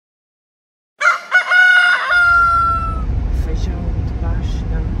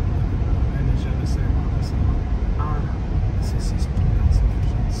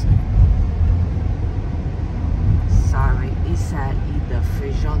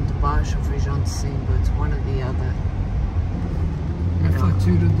baixo ou feijão de cima. It's one or the other. A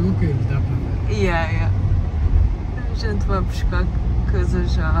fatura do que dá para ver. Yeah. A gente vai buscar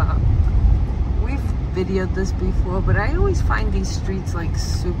coisas já. We've videoed this before, but I always find these streets like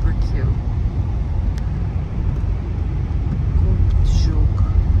super cute.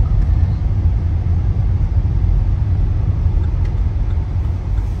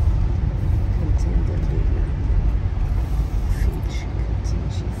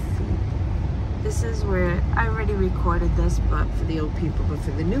 This is where I already recorded this, but for the old people, but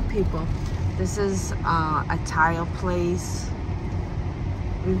for the new people, this is a tile place.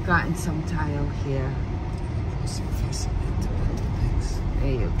 We've gotten some tile here.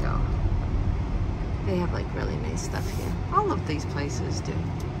 There you go. They have like really nice stuff here. All of these places do.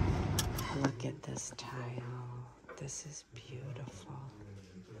 Look at this tile. This is beautiful.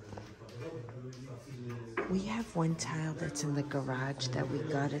 We have one tile that's in the garage that we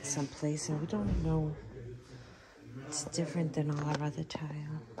got at some place, and we don't know. It's different than all our other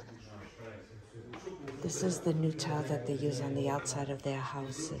tile. This is the new tile that they use on the outside of their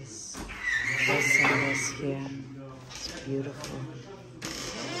houses. This and this here. It's beautiful.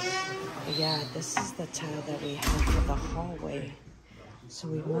 Yeah, this is the tile that we have for the hallway. So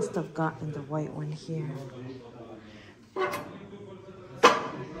we must have gotten the white one here.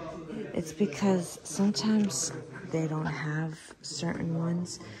 It's because sometimes they don't have certain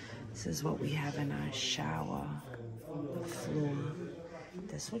ones. This is what we have in our shower, the floor.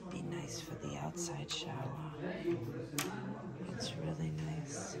 This would be nice for the outside shower. It's really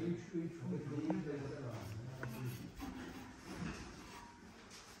nice.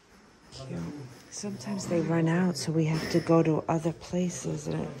 Cute. Sometimes they run out, so we have to go to other places,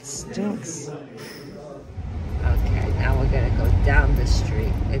 and it stinks. Okay, now we're gonna go down the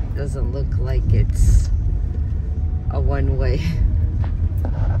street. It doesn't look like it's a one-way.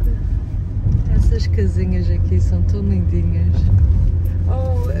 Essas casinhas aqui são tão lindinhas.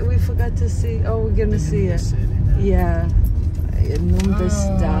 Oh, we forgot to see. Oh, we're gonna see it. Yeah. Em nome da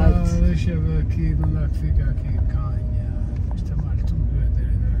cidade. Deixa eu ver aqui, onde é que fica aqui a canha. Isto é mais tudo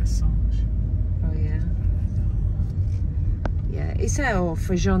de Açores. Oh, yeah. Yeah. Isso é o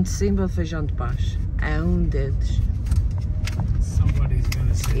feijão de cima ou feijão de baixo? É um deles. Somebody's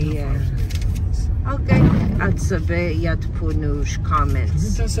gonna say. Yeah. Ok, há de saber e há de pôr nos comments.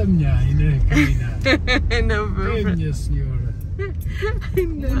 Pergunta-se a minha ainda, Karina. Não, É, minha senhora.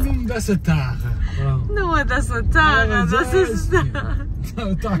 O nome dessa terra. Não é dessa terra, dessa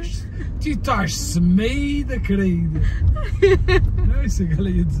cidade. Tu estás semida, querida. Não é isso que ela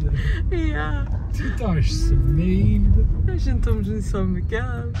ia dizer. Yeah. Tu estás semida. A gente estamos em São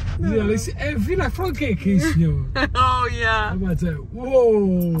Miguel. E ela disse, é Vila Franca aqui, senhor. Oh, yeah. Ela vai dizer,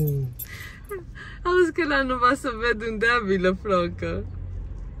 uou. Ela se calhar não vai saber de onde é a Vila Franca.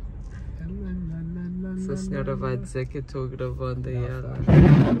 Essa senhora vai dizer que eu estou gravando aí ela.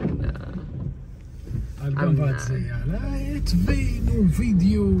 Alguém vai dizer, eu te vi no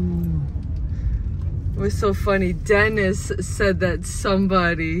vídeo. It was so funny. Dennis said that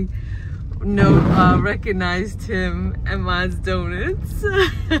somebody recognized him at Ma's Donuts.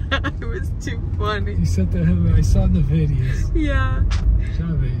 It was too funny. He said to him, I saw the videos. Yeah. Já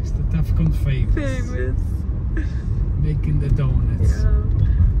viste, está ficando famous. Making the donuts. Yeah.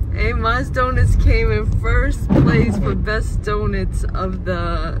 Hey, Ma's Donuts came in first place for best donuts of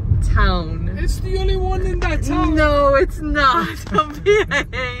the town. It's the only one in that town. No, it's not. Don't be a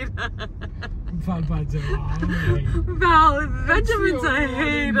hater. Val, Benjamin's a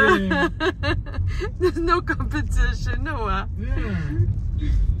hater. There's no competition, no way.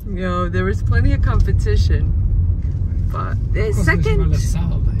 Yeah. Yo, there was plenty of competition. But the second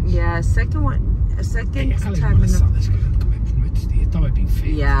time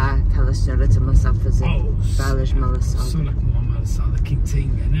yeah, aquela senhora também sabe fazer belas malaçadas. Só lá com uma malaçada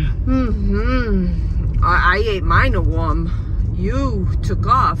quentinha, né? I ate mine warm. You took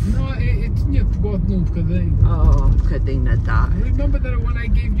off. No, eu tinha pegado num bocadinho. Oh, um bocadinho da. Remember that when I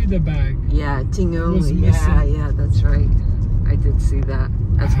gave you the bag? Yeah, tinha yeah, that's right. I did see that.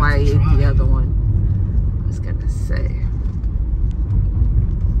 That's why I ate the other one. I was gonna say.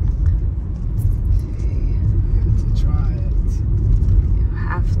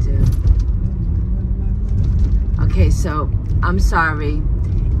 Okay, so I'm sorry.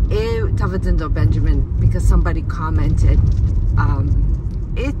 Eu estava dizendo ao Benjamin because somebody commented.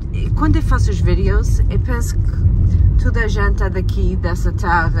 Quando eu faço os vídeos, eu penso que toda a gente é daqui dessa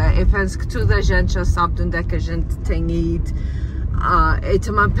terra. Eu penso que toda a gente já sabe de onde é que a gente tem ido. Eu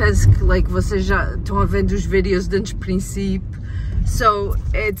também penso que vocês já estão a ver os vídeos desde o princípio. So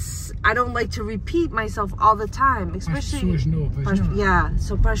I don't like to repeat myself all the time, especially pessoas novas, não? yeah.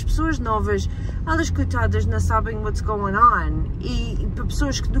 So para as pessoas novas, elas coitadas não sabem what's going on. E para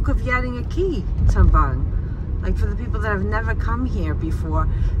pessoas que nunca vierem aqui também. Like for the people that have never come here before,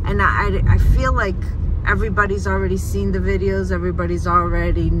 and I feel like everybody's already seen the videos, everybody's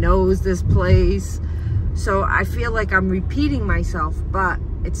already knows this place, so I feel like I'm repeating myself, but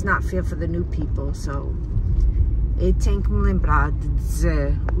it's not fair for the new people. So eu tenho que me lembrar de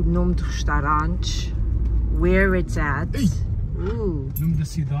dizer o nome do restaurante, where it's at. Nome da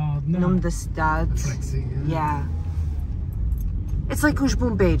cidade, não? Nome da cidade. Yeah. It's like os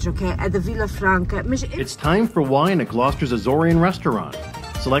bombeiros, okay? At the Vila Franca. It's time for wine at Glochester's Azorean Restaurant.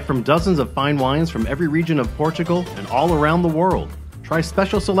 Select from dozens of fine wines from every region of Portugal and all around the world. Try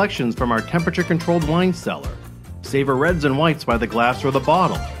special selections from our temperature-controlled wine cellar. Savor reds and whites by the glass or the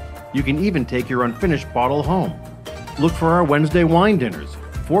bottle. You can even take your unfinished bottle home. Look for our Wednesday wine dinners.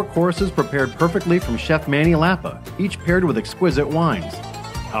 4 courses prepared perfectly from Chef Manny Lapa, each paired with exquisite wines.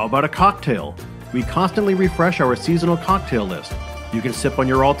 How about a cocktail? We constantly refresh our seasonal cocktail list. You can sip on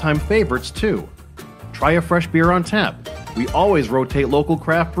your all-time favorites, too. Try a fresh beer on tap. We always rotate local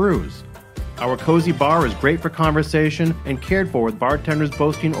craft brews. Our cozy bar is great for conversation and cared for with bartenders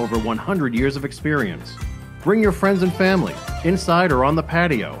boasting over 100 years of experience. Bring your friends and family, inside or on the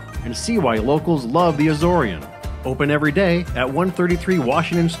patio, and see why locals love the Azorean. Open every day at 133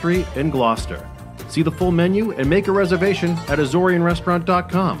 Washington Street in Gloucester. See the full menu and make a reservation at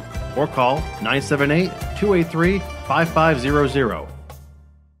AzoreanRestaurant.com or call 978-283-5500.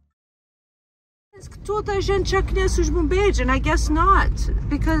 Toda a gente já conhece os bombeiros, and I guess not,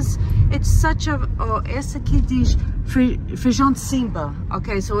 because it's such a... Oh, esse aqui diz feijão de Simba.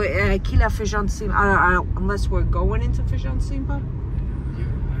 Okay, so aquilo é feijão de Simba. Unless we're going into feijão de Simba.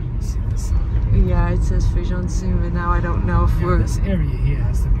 Yeah, it says feijão de Simba. Now I don't know if we're... This area here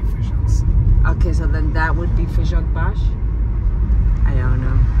has to be feijão de Simba. Okay, so then that would be feijão de baixo? I don't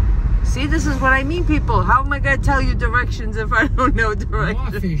know. See, this is what I mean, people. How am I going to tell you directions if I don't know directions? Não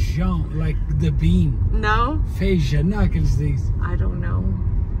há feijão, like the bean. No? Feijão, não é que eles dizem. I don't know.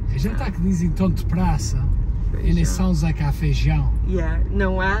 A gente tá que dizem tom de praça. Feijão. And it sounds like a feijão. Yeah,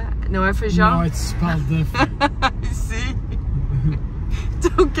 não é? Não é feijão? No, it's spelled different. See?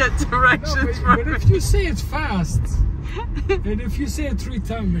 Don't get directions No, but from if you say it fast, and if you say it 3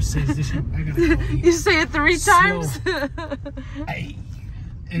 times, Mercedes, I gotta call you. You say it 3 times? Hey.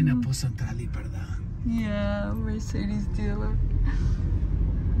 E não posso entrar ali, perdão. Yeah, Mercedes dealer.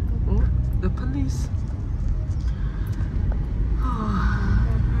 Oh, the police.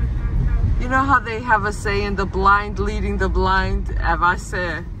 You know how they have a saying, the blind leading the blind? Have I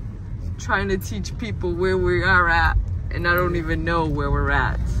said, trying to teach people where we are at, and I don't even know where we're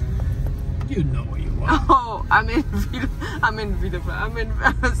at. You know where you are. Oh, I'm in Vila. I'm in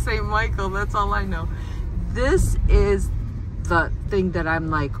St. Michael. That's all I know. This is the thing that I'm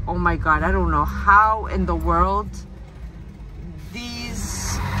like, oh my God, I don't know how in the world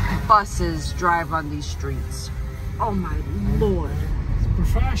these buses drive on these streets. Oh my Lord. It's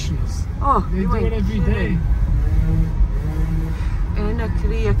professionals. Oh, they do it every day. Eu não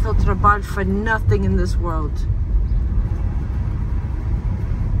queria aquele trabalho for nothing in this world.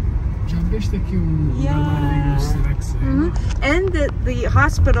 Já viste aqui trabalho será que sei? And the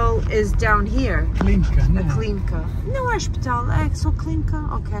hospital is down here. Clínica, não? A clínica. Não é hospital, é só clínica?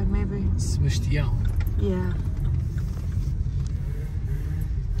 Okay, maybe. Sebastião. Yeah.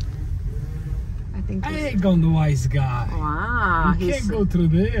 I think I ain't gone the wise guy. Wow. You can't go through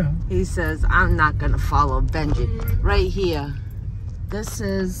there. He says, I'm not gonna follow Benji. Right here. This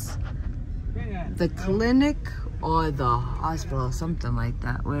is the clinic or the hospital, something like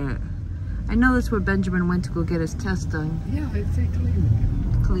that. Where I know that's where Benjamin went to go get his test done. Yeah, it's a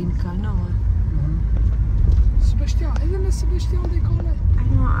clínica. Clínica, no. Sebastião, isn't it Sebastião they call it? I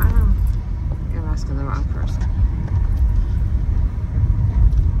know. You're asking the wrong person.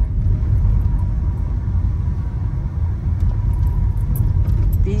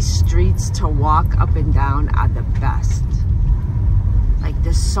 These streets to walk up and down are the best. Like,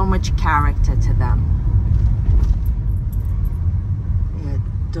 there's so much character to them. Eu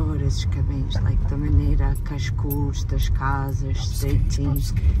adoro esses caminhos, like the maneira que as cores das casas,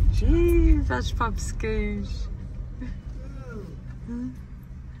 estreitinhos. Ih, faz papsquês.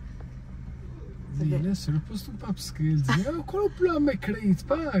 Listen, eu posso um papo skills. Qual é o problema, meu querido?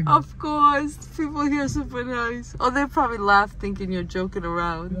 Paga. Of course, people here are super nice. Oh, they probably laugh thinking you're joking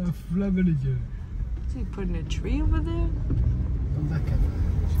around. Is he putting a tree over there?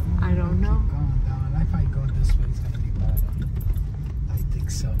 I don't know. Going down. If I go this way, it's gonna be better. I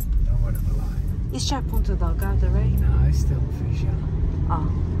think so. Don't worry about it. Isto é Ponta Delgada, right? No, it's still Feijão. Oh,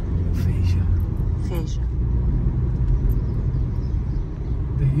 Feijão. Feijão.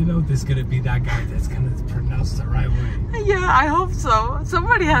 You know there's going to be that guy that's going to pronounce the right way. Yeah, I hope so.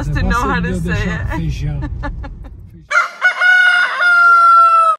 Somebody has to know how to say it. Feijão.